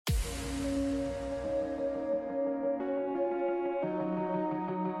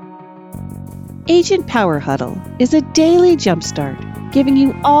Agent Power Huddle is a daily jumpstart, giving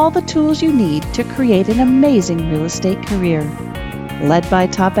you all the tools you need to create an amazing real estate career. Led by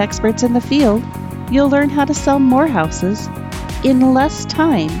top experts in the field, you'll learn how to sell more houses in less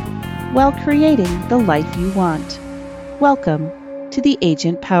time while creating the life you want. Welcome to the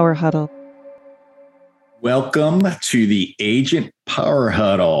Agent Power Huddle. Welcome to the Agent Power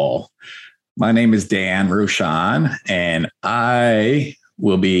Huddle. My name is Dan Roshan, and I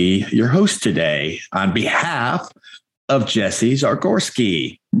will be your host today on behalf of Jesse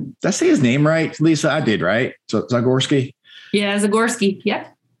Zagorski. Did I say his name right, Lisa? I did, right? Zagorski? Yeah, Zagorski. Yeah.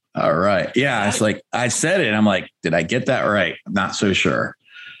 All right. Yeah, it's like I said it. I'm like, did I get that right? I'm not so sure.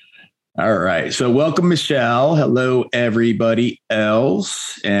 All right. So welcome, Michelle. Hello, everybody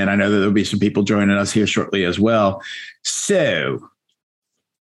else. And I know that there'll be some people joining us here shortly as well. So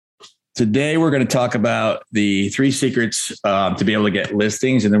today we're going to talk about the 3 secrets to be able to get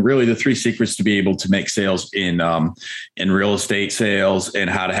listings, and then really the 3 secrets to be able to make sales in real estate sales, and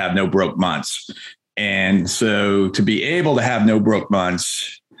how to have no broke months. And so to be able to have no broke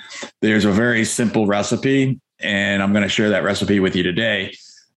months, there's a very simple recipe, and I'm going to share that recipe with you today.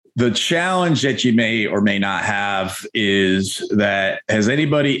 The challenge that you may or may not have is that, has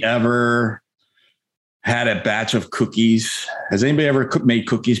anybody ever had a batch of cookies? Has anybody ever made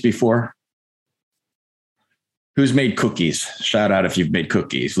cookies before? Who's made cookies? Shout out if you've made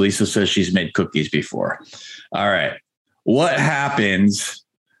cookies. Lisa says she's made cookies before. All right. What happens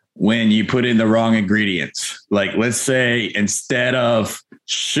when you put in the wrong ingredients? Like, let's say instead of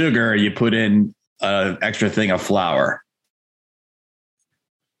sugar, you put in an extra thing of flour.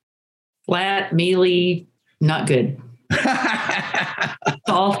 Flat, mealy, not good.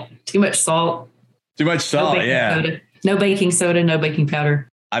 Salt, too much salt. Too much salt, yeah. Soda. No baking soda, no baking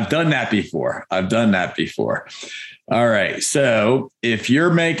powder. I've done that before. All right. So if you're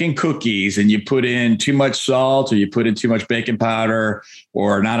making cookies and you put in too much salt, or you put in too much baking powder,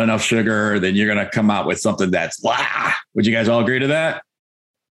 or not enough sugar, then you're going to come out with something that's blah. Would you guys all agree to that?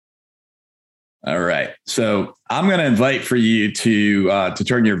 All right. So I'm going to invite for you to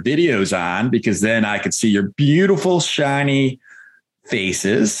turn your videos on, because then I can see your beautiful, shiny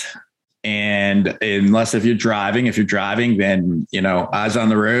faces. And if you're driving, then, eyes on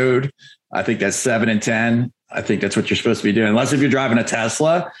the road. I think that's 7 and 10. I think that's what you're supposed to be doing. Unless if you're driving a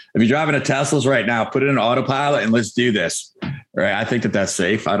Tesla. If you're driving a Teslas right now, put it in autopilot and let's do this. Right. I think that's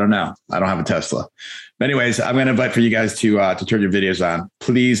safe. I don't know. I don't have a Tesla. But anyways, I'm going to invite for you guys to turn your videos on,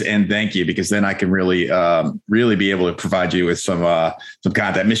 please. And thank you, because then I can really be able to provide you with some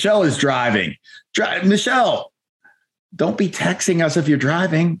content. Michelle is driving. Michelle, don't be texting us if you're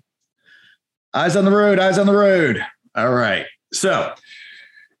driving. Eyes on the road, eyes on the road. All right. So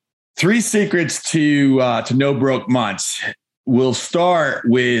 3 secrets to no broke months. We'll start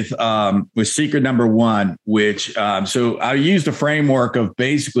with secret number 1, which so I use the framework of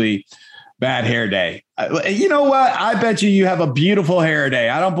basically bad hair day. You know what? I bet you have a beautiful hair day.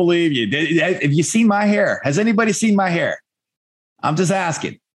 I don't believe you. Have you seen my hair? Has anybody seen my hair? I'm just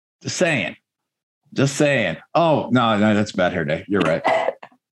asking. Just saying. Oh, no, that's a bad hair day. You're right.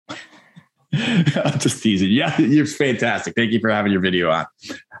 I'm just teasing. Yeah, you're fantastic. Thank you for having your video on.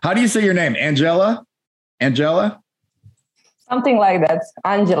 How do you say your name? Angela? Something like that.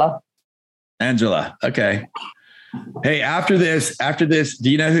 Angela. Okay. Hey, after this, do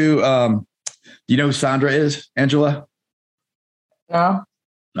you know who Sandra is, Angela? No.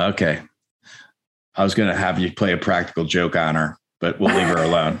 Okay. I was going to have you play a practical joke on her, but we'll leave her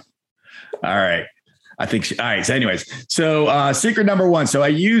alone. All right. All right. So anyways, secret number 1. So I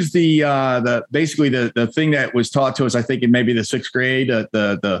use basically the thing that was taught to us, I think in maybe the 6th grade,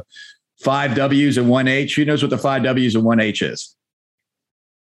 the 5 W's and 1 H. Who knows what the 5 W's and 1 H is?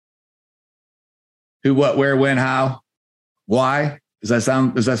 Who, what, where, when, how, why? Does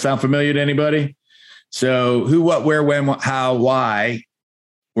that sound familiar to anybody? So who, what, where, when, how, why?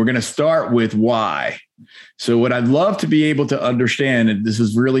 We're going to start with why. So what I'd love to be able to understand, and this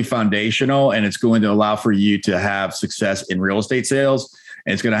is really foundational, and it's going to allow for you to have success in real estate sales,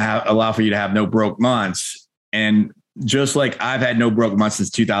 and it's going to allow for you to have no broke months. And just like I've had no broke months since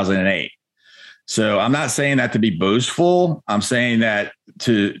 2008. So I'm not saying that to be boastful. I'm saying that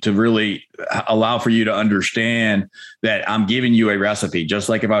to really allow for you to understand that I'm giving you a recipe, just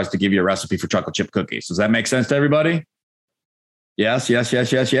like if I was to give you a recipe for chocolate chip cookies. Does that make sense to everybody? Yes.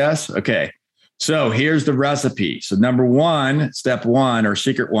 Okay. So here's the recipe. So number 1, step 1 or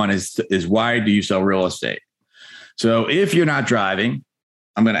secret 1 is why do you sell real estate? So if you're not driving,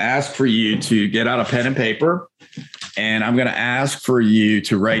 I'm going to ask for you to get out a pen and paper, and I'm going to ask for you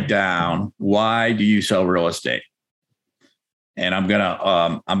to write down, why do you sell real estate? And I'm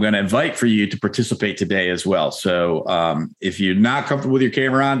gonna invite for you to participate today as well. So if you're not comfortable with your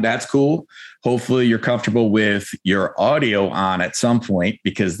camera on, that's cool. Hopefully you're comfortable with your audio on at some point,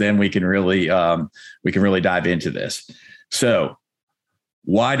 because then we can really dive into this. So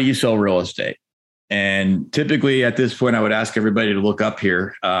why do you sell real estate? And typically at this point, I would ask everybody to look up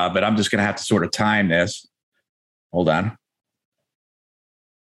here, but I'm just going to have to sort of time this. Hold on.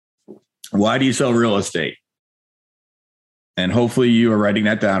 Why do you sell real estate? And hopefully you are writing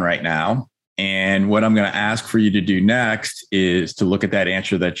that down right now. And what I'm going to ask for you to do next is to look at that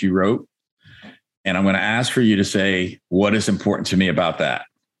answer that you wrote. And I'm going to ask for you to say, what is important to me about that?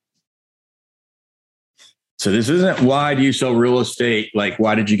 So this isn't why do you sell real estate? Like,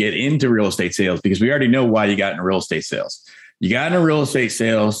 why did you get into real estate sales? Because we already know why you got into real estate sales. You got into real estate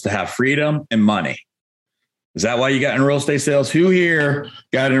sales to have freedom and money. Is that why you got into real estate sales? Who here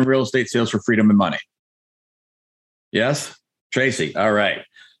got into real estate sales for freedom and money? Yes? Tracy. All right.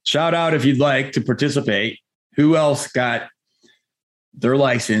 Shout out if you'd like to participate. Who else got their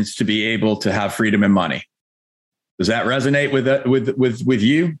license to be able to have freedom and money? Does that resonate with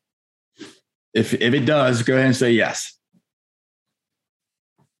you? If it does, go ahead and say yes.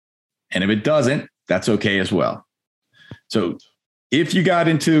 And if it doesn't, that's okay as well. So if you got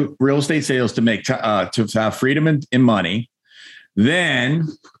into real estate sales to have freedom and money, then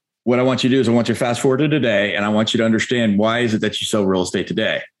what I want you to do is I want you to fast forward to today, and I want you to understand why is it that you sell real estate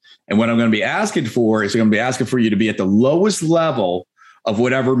today. And what I'm going to be asking for is I'm going to be asking for you to be at the lowest level of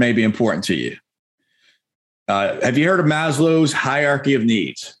whatever may be important to you. Have you heard of Maslow's hierarchy of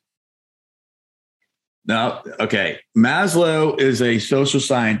needs? No. Okay. Maslow is a social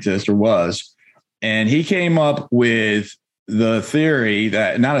scientist, or was, and he came up with the theory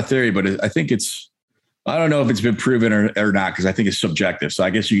that, not a theory, but I think I don't know if it's been proven or not, because I think it's subjective. So I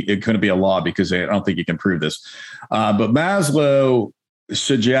guess it couldn't be a law, because I don't think you can prove this. But Maslow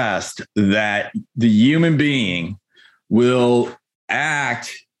suggests that the human being will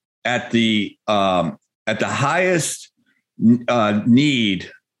act at the highest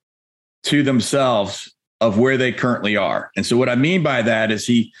need to themselves of where they currently are. And so what I mean by that is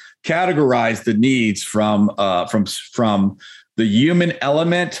he categorized the needs from the human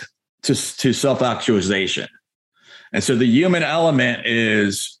element to self-actualization. And so the human element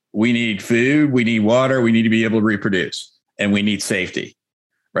is we need food, we need water, we need to be able to reproduce, and we need safety,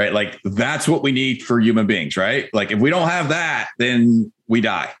 right? Like that's what we need for human beings, right? Like if we don't have that, then we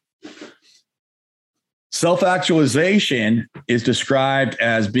die. Self-actualization is described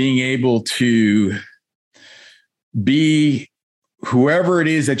as being able to be whoever it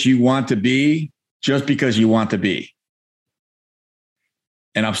is that you want to be just because you want to be.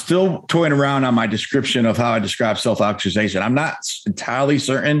 And I'm still toying around on my description of how I describe self-actualization. I'm not entirely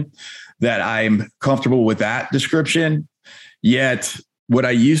certain that I'm comfortable with that description. Yet what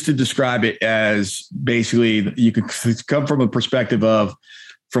I used to describe it as, basically, you can come from a perspective of,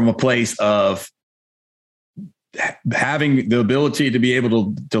 from a place of having the ability to be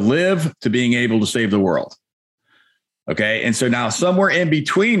able to live, to being able to save the world. Okay. And so now somewhere in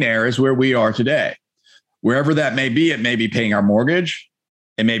between there is where we are today. Wherever that may be, it may be paying our mortgage,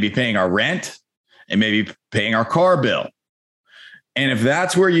 it may be paying our rent, it may be paying our car bill. And if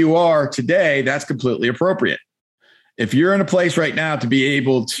that's where you are today, that's completely appropriate. If you're in a place right now to be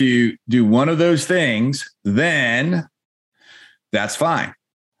able to do one of those things, then that's fine.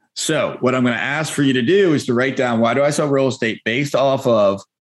 So what I'm going to ask for you to do is to write down, why do I sell real estate, based off of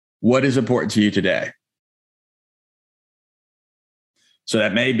what is important to you today? So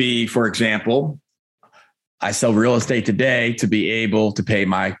that may be, for example, I sell real estate today to be able to pay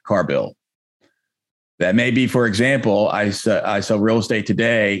my car bill. That may be, for example, I sell real estate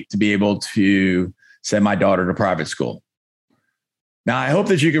today to be able to send my daughter to private school. Now, I hope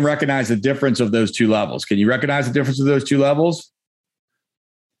that you can recognize the difference of those two levels. Can you recognize the difference of those two levels?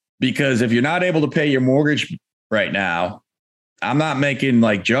 Because if you're not able to pay your mortgage right now, I'm not making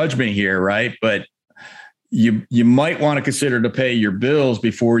like judgment here, right? But you might want to consider to pay your bills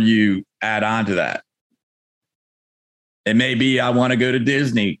before you add on to that. It may be I want to go to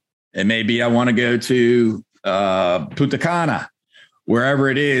Disney. It may be I want to go to Punta Cana, wherever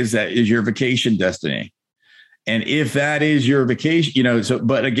it is that is your vacation destiny. And if that is your vacation,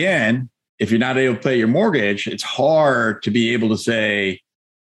 but again, if you're not able to pay your mortgage, it's hard to be able to say,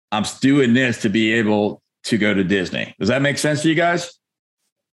 I'm doing this to be able to go to Disney. Does that make sense to you guys?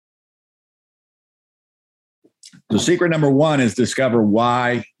 So secret number one is discover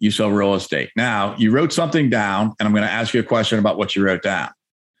why you sell real estate. Now, you wrote something down, and I'm going to ask you a question about what you wrote down.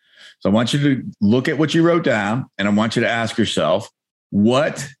 So I want you to look at what you wrote down, and I want you to ask yourself,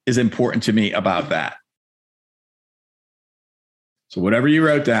 what is important to me about that? So whatever you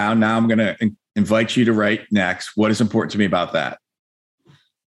wrote down, now I'm going to invite you to write next. What is important to me about that?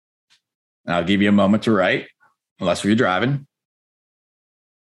 And I'll give you a moment to write, unless you're driving.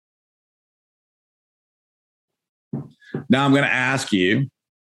 Now I'm going to ask you,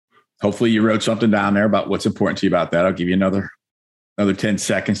 hopefully you wrote something down there about what's important to you about that. I'll give you another 10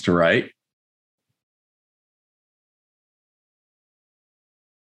 seconds to write.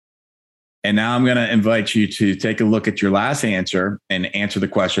 And now I'm going to invite you to take a look at your last answer and answer the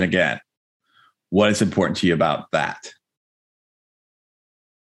question again. What is important to you about that?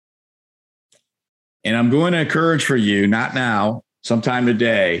 And I'm going to encourage for you, not now, sometime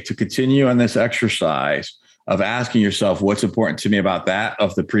today, to continue on this exercise of asking yourself, what's important to me about that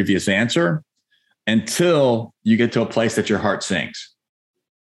of the previous answer, until you get to a place that your heart sings.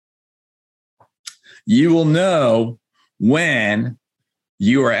 You will know when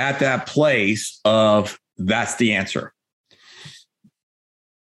you are at that place of that's the answer.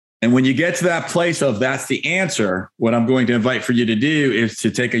 And when you get to that place of that's the answer, what I'm going to invite for you to do is to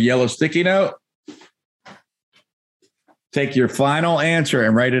take a yellow sticky note, take your final answer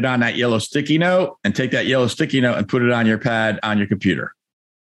and write it on that yellow sticky note, and take that yellow sticky note and put it on your pad on your computer.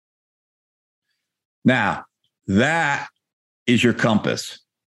 Now, that is your compass.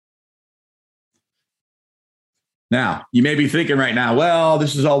 Now, you may be thinking right now, well,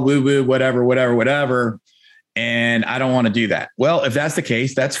 this is all woo-woo, whatever, and I don't want to do that. Well, if that's the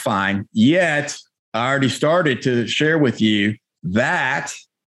case, that's fine. Yet, I already started to share with you that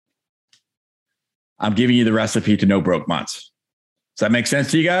I'm giving you the recipe to no broke months. Does that make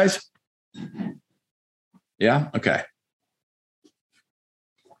sense to you guys? Yeah? Okay.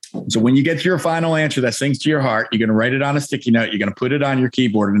 So when you get to your final answer that sings to your heart, you're going to write it on a sticky note. You're going to put it on your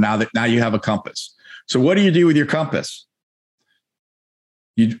keyboard. And now you have a compass. So what do you do with your compass?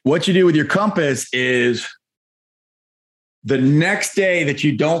 What you do with your compass is the next day that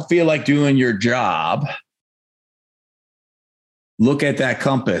you don't feel like doing your job, look at that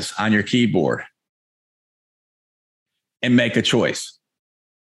compass on your keyboard and make a choice.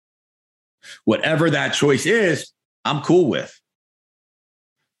 Whatever that choice is, I'm cool with.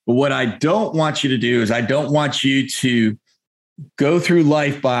 But what I don't want you to do is I don't want you to go through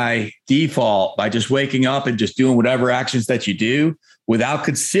life by default, by just waking up and just doing whatever actions that you do without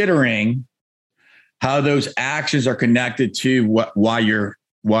considering how those actions are connected to why you're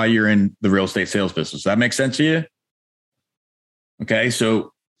in the real estate sales business. Does that make sense to you? Okay,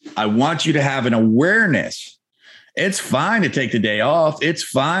 so I want you to have an awareness. It's fine to take the day off. It's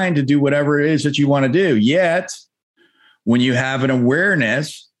fine to do whatever it is that you want to do. Yet, when you have an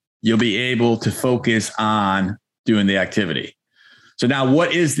awareness, you'll be able to focus on doing the activity. So now,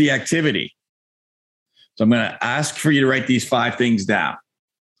 what is the activity? So I'm going to ask for you to write these 5 things down.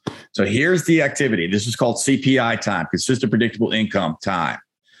 So here's the activity. This is called CPI time, consistent predictable income time.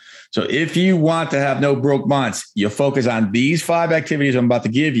 So if you want to have no broke months, you'll focus on these 5 activities I'm about to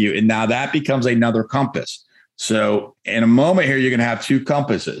give you. And now that becomes another compass. So in a moment here, you're going to have 2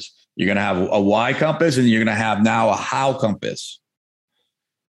 compasses. You're going to have a why compass, and you're going to have now a how compass.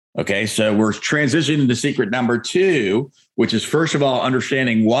 Okay, so we're transitioning to secret number 2, which is, first of all,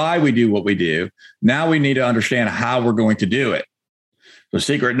 understanding why we do what we do. Now we need to understand how we're going to do it. So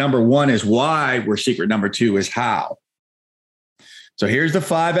secret number 1 is why, where secret number 2 is how. So here's the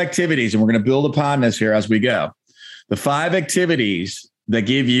 5 activities, and we're going to build upon this here as we go. The 5 activities that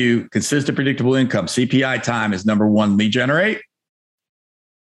give you consistent, predictable income, CPI time, is number 1, lead generate.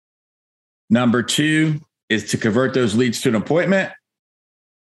 Number 2 is to convert those leads to an appointment.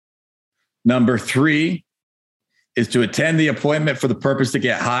 Number 3 is to attend the appointment for the purpose to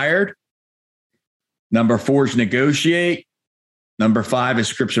get hired. Number 4 is negotiate. Number 5 is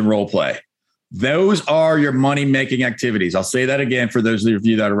scripts and role play. Those are your money-making activities. I'll say that again for those of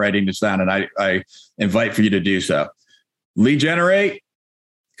you that are writing this down, and I invite for you to do so. Lead generate,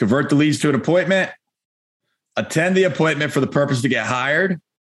 convert the leads to an appointment, attend the appointment for the purpose to get hired,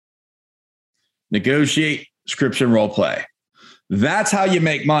 negotiate, scripts and role play. That's how you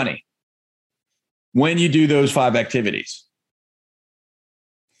make money when you do those 5 activities.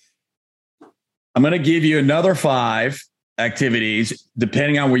 I'm going to give you another 5 activities,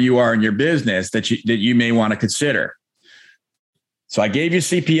 depending on where you are in your business, that you may want to consider. So I gave you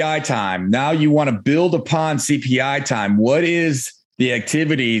CPI time. Now you want to build upon CPI time. What is the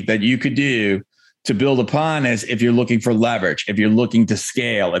activity that you could do to build upon as if you're looking for leverage, if you're looking to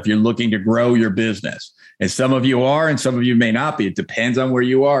scale, if you're looking to grow your business? And some of you are, and some of you may not be. It depends on where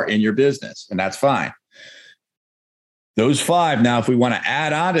you are in your business, and that's fine. Those 5. Now, if we want to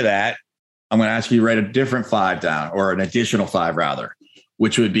add on to that, I'm going to ask you to write a different 5 down, or an additional 5 rather,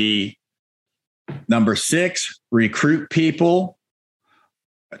 which would be number 6, recruit people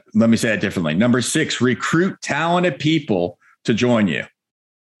let me say it differently. Number 6, recruit talented people to join you.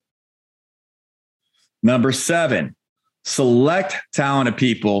 Number 7, select talented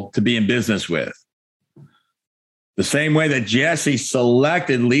people to be in business with. The same way that Jesse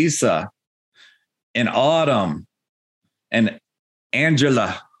selected Lisa and Autumn and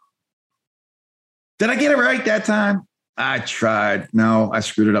Angela. Did I get it right that time? I tried. No, I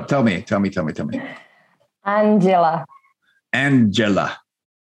screwed it up. Tell me. Angela.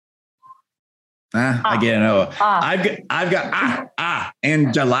 I get it. No. I've got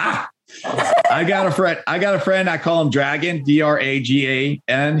Angela. I got a friend. I call him Dragan,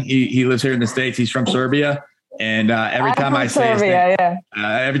 Dragan. He lives here in the States. He's from Serbia. And every time I say his name,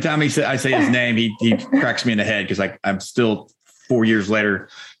 every time I say his name, he cracks me in the head because I'm still 4 years later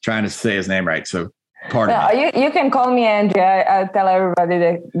trying to say his name right. So pardon me. You can call me Angie. I tell everybody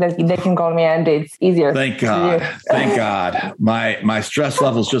that they can call me Angie. It's easier. Thank God. Thank God. My stress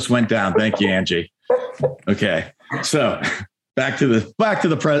levels just went down. Thank you, Angie. Okay. So back to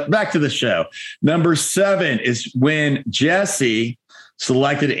the show. Number 7 is when Jesse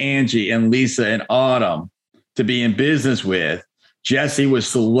selected Angie and Lisa and Autumn to be in business with. Jesse was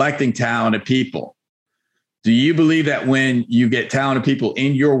selecting talented people. Do you believe that when you get talented people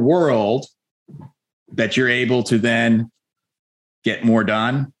in your world, that you're able to then get more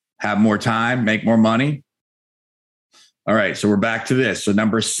done, have more time, make more money? All right. So we're back to this. So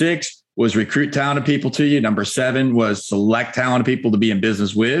number 6 was recruit talented people to you. Number 7 was select talented people to be in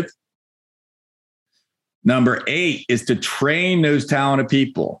business with. Number 8 is to train those talented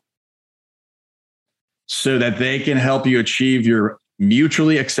people so that they can help you achieve your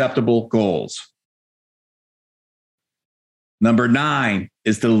mutually acceptable goals. Number 9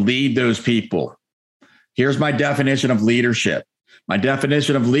 is to lead those people. Here's my definition of leadership. My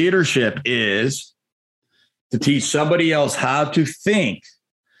definition of leadership is to teach somebody else how to think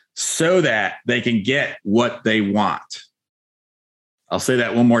so that they can get what they want. I'll say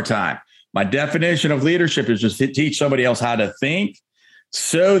that one more time. My definition of leadership is just to teach somebody else how to think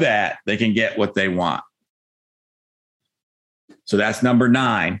so that they can get what they want. So that's number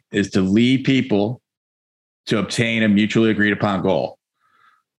 9, is to lead people to obtain a mutually agreed upon goal.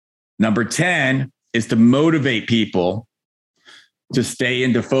 Number 10 is to motivate people to stay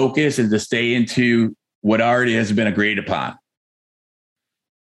into focus and to stay into what already has been agreed upon.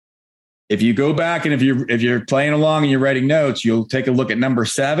 If you go back and if you're playing along and you're writing notes, you'll take a look at number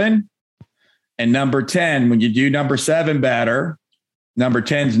 7 and number 10. When you do number 7 better, number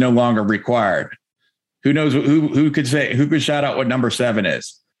 10 is no longer required. Who knows who could shout out what number 7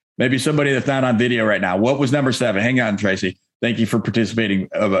 is? Maybe somebody that's not on video right now. What was number 7? Hang on, Tracy. Thank you for participating.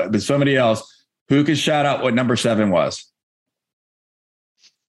 But somebody else, who could shout out what number 7 was?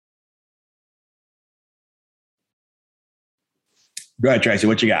 Go ahead, Tracy.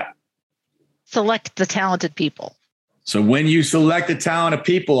 What you got? Select the talented people. So when you select the talented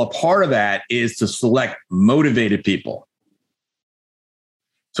people, a part of that is to select motivated people.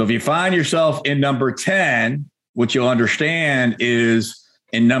 So if you find yourself in number 10, what you'll understand is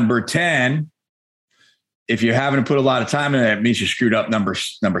in number 10, if you haven't put a lot of time in it, it means you screwed up number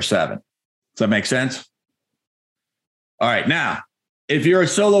 7. Does that make sense? All right. Now, if you're a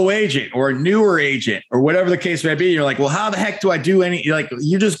solo agent or a newer agent or whatever the case may be, you're like, well, how the heck do I do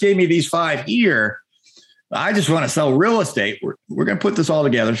you just gave me these 5 here. I just want to sell real estate. We're going to put this all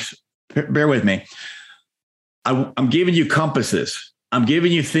together. Bear with me. I'm giving you compasses. I'm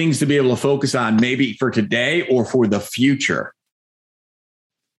giving you things to be able to focus on maybe for today or for the future.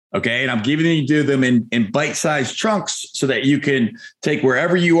 Okay. And I'm giving you them in bite-sized chunks so that you can take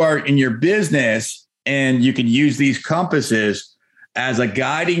wherever you are in your business and you can use these compasses as a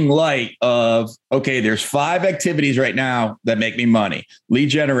guiding light of, okay, there's 5 activities right now that make me money. Lead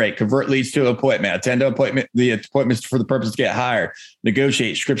generate, convert leads to appointment, attend to the appointments for the purpose to get hired,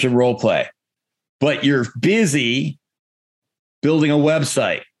 negotiate, scripts, role play. But you're busy building a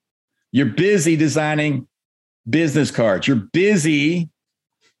website. You're busy designing business cards. You're busy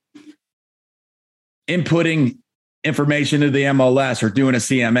inputting information to the MLS or doing a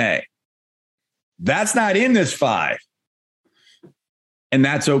CMA. That's not in this 5. And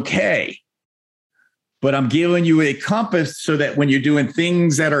that's okay. But I'm giving you a compass so that when you're doing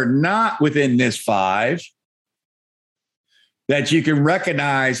things that are not within this 5, that you can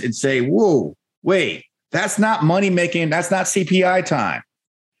recognize and say, whoa, wait, that's not money making. That's not CPI time.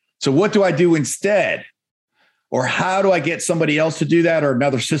 So what do I do instead? Or how do I get somebody else to do that or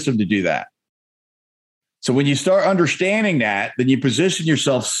another system to do that? So when you start understanding that, then you position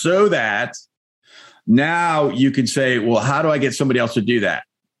yourself so that now you can say, well, how do I get somebody else to do that?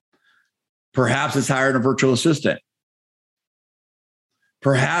 Perhaps it's hiring a virtual assistant.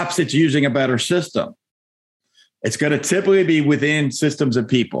 Perhaps it's using a better system. It's going to typically be within systems of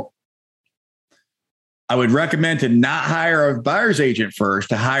people. I would recommend to not hire a buyer's agent first,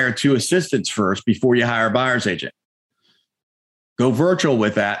 to hire 2 assistants first before you hire a buyer's agent. Go virtual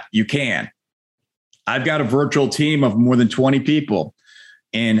with that. You can. I've got a virtual team of more than 20 people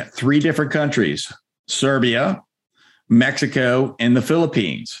in 3 different countries: Serbia, Mexico, and the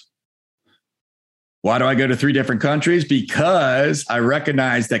Philippines. Why do I go to 3 different countries? Because I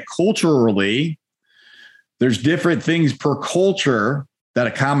recognize that culturally, there's different things per culture that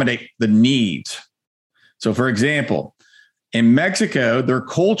accommodate the needs. So, for example, in Mexico, their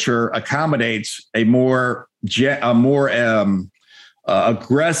culture accommodates a more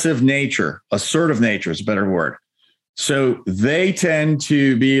aggressive nature, assertive nature is a better word. So they tend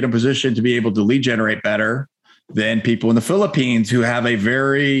to be in a position to be able to lead generate better than people in the Philippines, who have a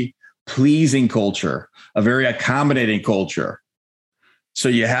very pleasing culture, a very accommodating culture. So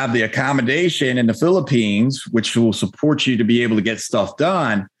you have the accommodation in the Philippines, which will support you to be able to get stuff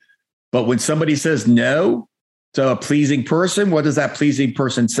done. But when somebody says no to a pleasing person, what does that pleasing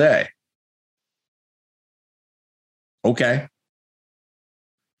person say? Okay.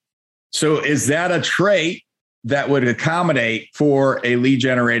 So is that a trait that would accommodate for a lead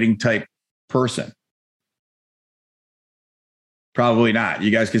generating type person? Probably not.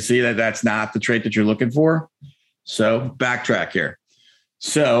 You guys can see that that's not the trait that you're looking for. So backtrack here.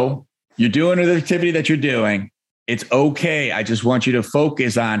 So you're doing the activity that you're doing. It's okay. I just want you to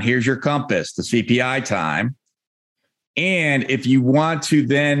focus on, here's your compass, the CPI time. And if you want to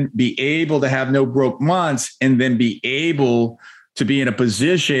then be able to have no broke months and then be able to be in a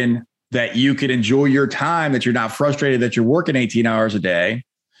position that you can enjoy your time, that you're not frustrated that you're working 18 hours a day,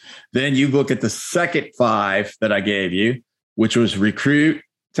 then you look at the second 5 that I gave you, which was recruit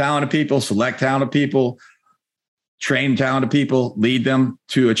talented people, select talented people, train talented people, lead them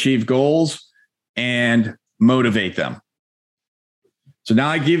to achieve goals, and motivate them. So now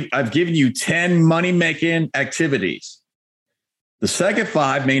I've given you 10 money-making activities. The second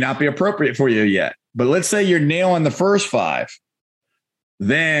 5 may not be appropriate for you yet, but let's say you're nailing the first 5.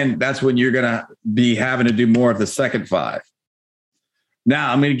 Then that's when you're going to be having to do more of the second 5.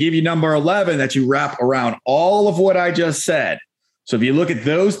 Now, I'm going to give you number 11 that you wrap around all of what I just said. So if you look at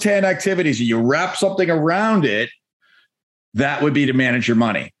those 10 activities and you wrap something around it, that would be to manage your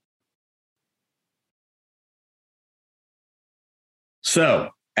money. So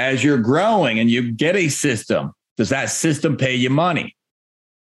as you're growing and you get a system, does that system pay you money?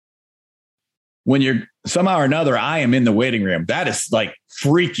 When you're somehow or another, I am in the waiting room. That is like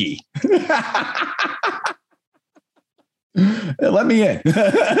freaky. Let me in.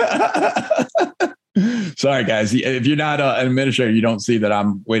 Sorry, guys. If you're not an administrator, you don't see that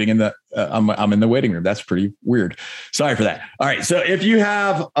I'm waiting in the. I'm in the waiting room. That's pretty weird. Sorry for that. All right. So if you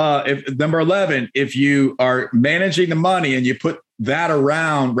have, if number 11, if you are managing the money and you put that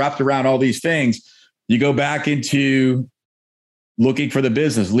wrapped around all these things, you go back into looking for the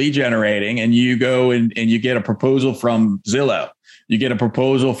business, lead generating, and you go and you get a proposal from Zillow. You get a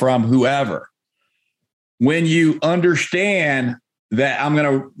proposal from whoever. When you understand that I'm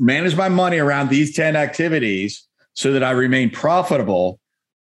going to manage my money around these 10 activities so that I remain profitable,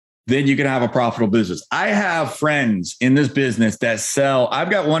 then you can have a profitable business. I have friends in this business that sell.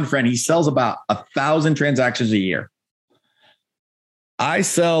 I've got one friend, he sells about 1,000 transactions a year. I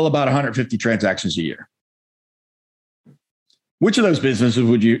sell about 150 transactions a year. Which of those businesses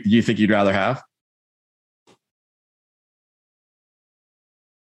do you think you'd rather have?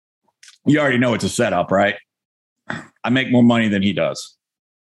 You already know it's a setup, right? I make more money than he does.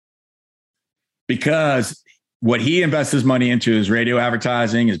 Because what he invests his money into is radio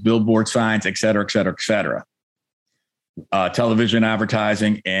advertising, is billboard signs, et cetera, et cetera, et cetera. Television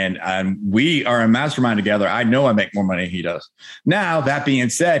advertising. And we are a mastermind together. I know I make more money than he does. Now, that being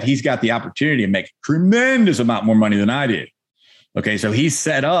said, he's got the opportunity to make a tremendous amount more money than I do. Okay, so he's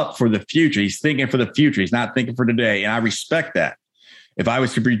set up for the future. He's thinking for the future. He's not thinking for today. And I respect that. If I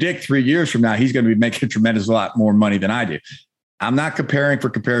was to predict 3 years from now, he's going to be making a tremendous lot more money than I do. I'm not comparing for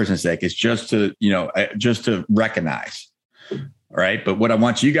comparison's sake. It's just to recognize. All right. But what I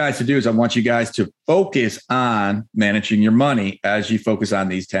want you guys to do is I want you guys to focus on managing your money as you focus on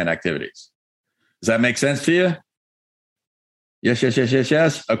these 10 activities. Does that make sense to you?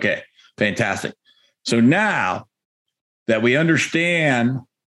 Yes. Okay, fantastic. So now that we understand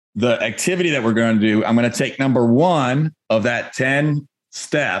the activity that we're going to do, I'm going to take number 1 of that 10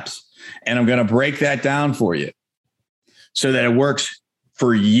 steps, and I'm going to break that down for you so that it works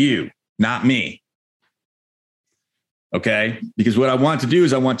for you, not me. Okay? Because what I want to do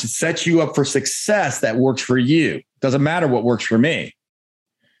is I want to set you up for success that works for you. Doesn't matter what works for me.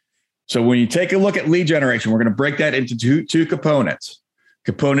 So when you take a look at lead generation, we're going to break that into two components.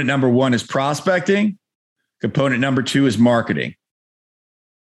 Component number one is prospecting. Component number two is marketing.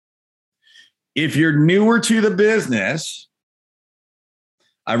 If you're newer to the business,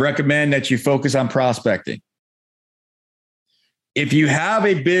 I recommend that you focus on prospecting. If you have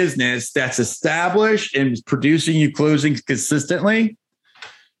a business that's established and is producing you closings consistently,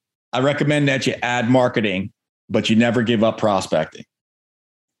 I recommend that you add marketing, but you never give up prospecting.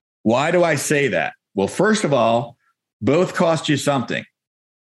 Why do I say that? Well, first of all, both cost you something.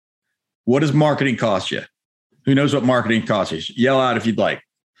 What does marketing cost you? Who knows what marketing costs you? Yell out if you'd like.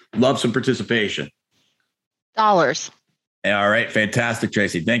 Love some participation. Dollars. All right. Fantastic,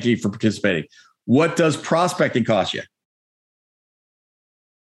 Tracy. Thank you for participating. What does prospecting cost you?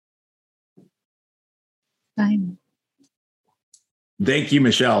 Time. Thank you,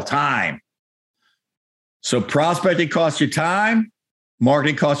 Michelle. Time. So prospecting costs you time.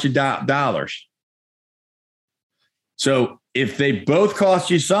 Marketing costs you dollars. So if they both cost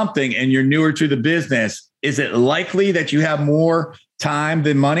you something and you're newer to the business, is it likely that you have more time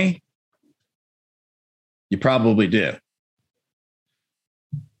than money? You probably do.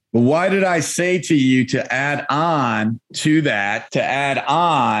 But why did I say to you to add on to that, to add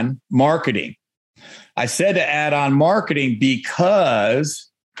on marketing? I said to add on marketing because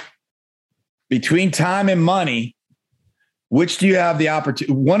between time and money, which do you have the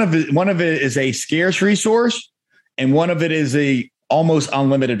opportunity? One of it is a scarce resource, and one of it is a almost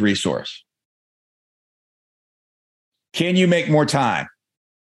unlimited resource. Can you make more time?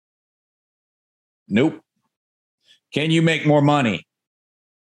 Nope. Can you make more money?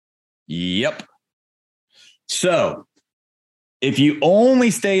 Yep. So if you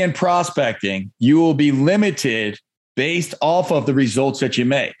only stay in prospecting, you will be limited based off of the results that you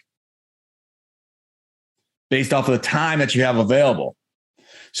make, based off of the time that you have available.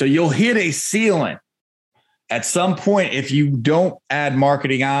 So you'll hit a ceiling at some point if you don't add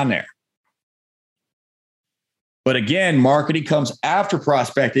marketing on there. But again, marketing comes after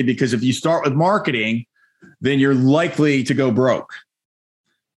prospecting, because if you start with marketing, then you're likely to go broke,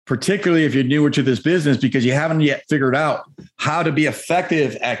 particularly if you're newer to this business, because you haven't yet figured out how to be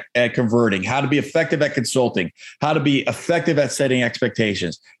effective at converting, how to be effective at consulting, how to be effective at setting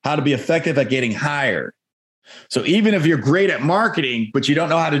expectations, how to be effective at getting hired. So even if you're great at marketing, but you don't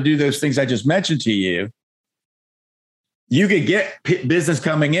know how to do those things I just mentioned to you, you could get business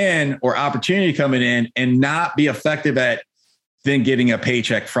coming in or opportunity coming in and not be effective at then getting a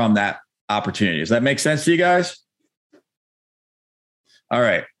paycheck from that opportunity. Does that make sense to you guys? All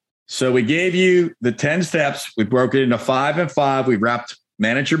right. So we gave you the 10 steps. We broke it into 5 and 5. We wrapped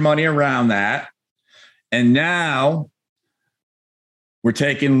manage your money around that. And now we're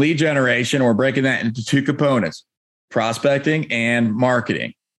taking lead generation, or we're breaking that into two components, prospecting and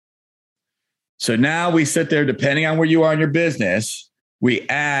marketing. So now we sit there, depending on where you are in your business, we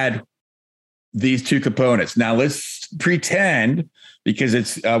add these two components. Now let's pretend, because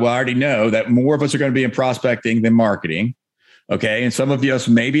it's, well, I already know that more of us are going to be in prospecting than marketing. Okay. And some of us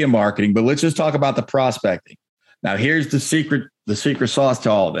may be in marketing, but let's just talk about the prospecting. Now here's the secret sauce to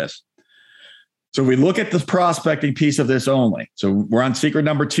all of this. So we look at the prospecting piece of this only. So we're on secret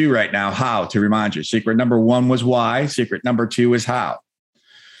number 2 right now. How, to remind you, secret number 1 was why. Secret number 2 is how.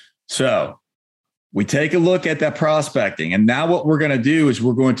 So we take a look at that prospecting. And now what we're going to do is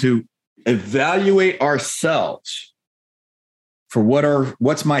we're going to evaluate ourselves for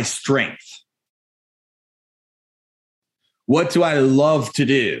what's my strength? What do I love to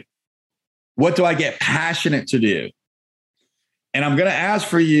do? What do I get passionate to do? And I'm going to ask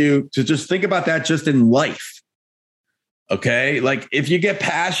for you to just think about that just in life. Okay. Like if you get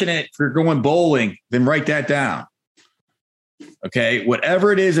passionate for going bowling, then write that down. Okay.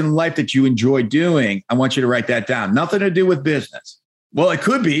 Whatever it is in life that you enjoy doing, I want you to write that down. Nothing to do with business. Well, it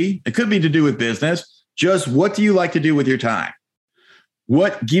could be to do with business. Just what do you like to do with your time?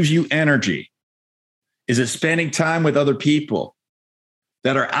 What gives you energy? Is it spending time with other people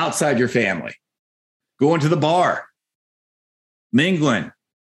that are outside your family? Going to the bar, mingling,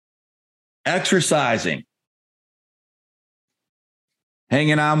 exercising,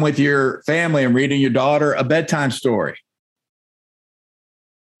 hanging on with your family and reading your daughter a bedtime story.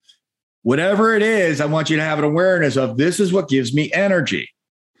 Whatever it is, I want you to have an awareness of, this is what gives me energy.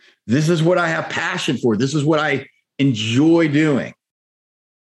 This is what I have passion for. This is what I enjoy doing.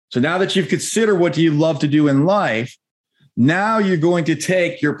 So now that you've considered what do you love to do in life, now you're going to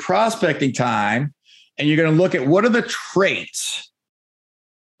take your prospecting time and you're going to look at what are the traits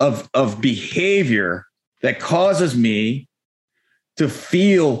of behavior that causes me to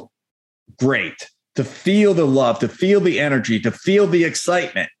feel great, to feel the love, to feel the energy, to feel the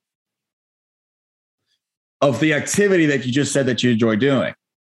excitement. of the activity that you just said that you enjoy doing.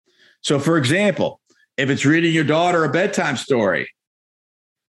 So for example, if it's reading your daughter a bedtime story,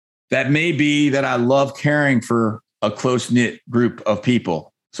 that may be that I love caring for a close-knit group of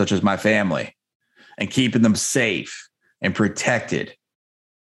people, such as my family, and keeping them safe and protected.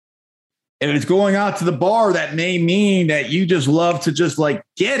 If it's going out to the bar, that may mean that you just love to just like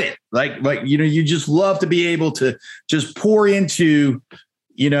get it. Like, you just love to be able to just pour into,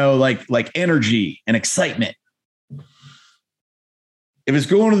 like energy and excitement. If it's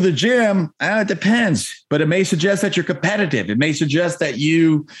going to the gym, it depends, but it may suggest that you're competitive. It may suggest that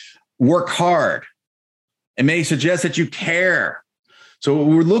you work hard. It may suggest that you care. So what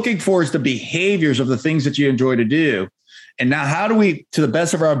we're looking for is the behaviors of the things that you enjoy to do. And now how do we, to the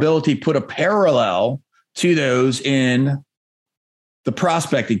best of our ability, put a parallel to those in the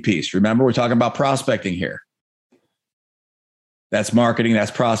prospecting piece? Remember, we're talking about prospecting here. That's marketing,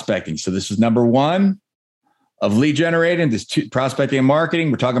 that's prospecting. So this is number one of lead generating, this prospecting and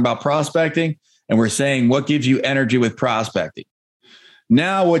marketing. We're talking about prospecting, and we're saying what gives you energy with prospecting.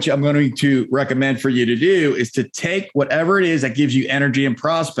 Now, what I'm going to recommend for you to do is to take whatever it is that gives you energy in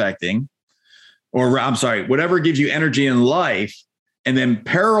prospecting, or I'm sorry, whatever gives you energy in life, and then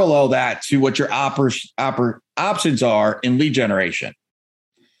parallel that to what your options are in lead generation.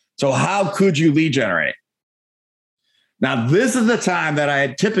 So how could you lead generate? Now, this is the time that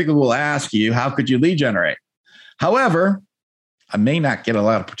I typically will ask you, how could you lead generate? However, I may not get a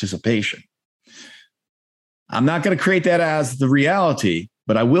lot of participation. I'm not going to create that as the reality,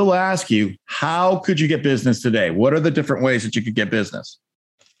 but I will ask you, how could you get business today? What are the different ways that you could get business?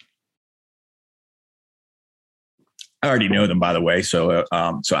 I already know them, by the way, so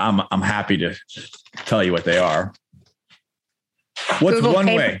I'm happy to tell you what they are. What's Google one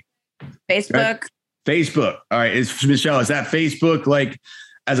Pay, way? Facebook. Right? Facebook. All right. Michelle, is that Facebook like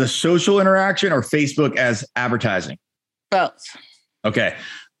as a social interaction or Facebook as advertising? Both. Okay.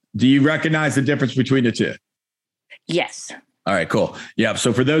 Do you recognize the difference between the two? Yes. All right, cool. Yeah.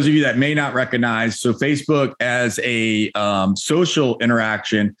 So for those of you that may not recognize, so Facebook as a social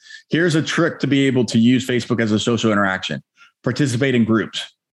interaction, here's a trick to be able to use Facebook as a social interaction. Participate in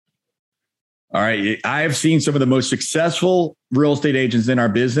groups. All right. I have seen some of the most successful real estate agents in our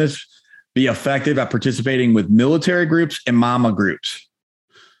business be effective at participating with military groups and mama groups.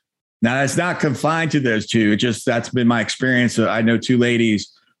 Now, that's not confined to those two. That's been my experience. I know two ladies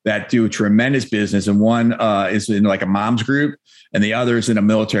that do tremendous business, and one is in like a mom's group and the other is in a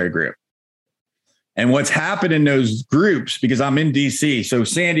military group. And what's happened in those groups, because I'm in DC, so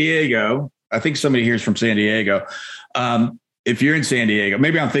San Diego, I think somebody here is from San Diego. If you're in San Diego,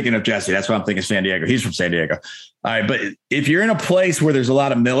 maybe I'm thinking of Jesse. That's why I'm thinking San Diego. He's from San Diego. All right. But if you're in a place where there's a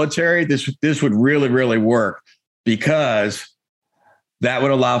lot of military, this would really, really work, because that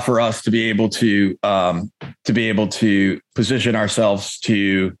would allow for us to be able to position ourselves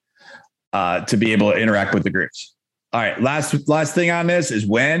to be able to interact with the groups. All right. Last thing on this is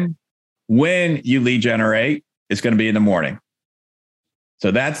when you lead generate, it's going to be in the morning. So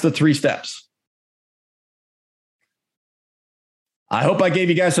that's the 3 steps. I hope I gave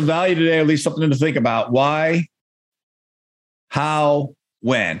you guys some value today, at least something to think about. Why, how,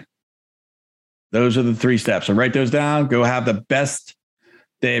 when. Those are the 3 steps. So write those down. Go have the best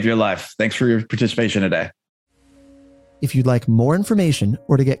day of your life. Thanks for your participation today. If you'd like more information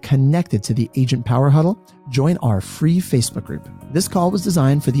or to get connected to the Agent Power Huddle, join our free Facebook group. This call was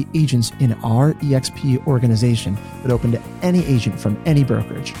designed for the agents in our EXP organization, but open to any agent from any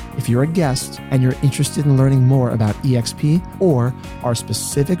brokerage. If you're a guest and you're interested in learning more about EXP or our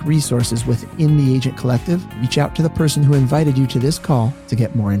specific resources within the Agent Collective, reach out to the person who invited you to this call to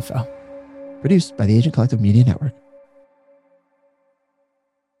get more info. Produced by the Agent Collective Media Network.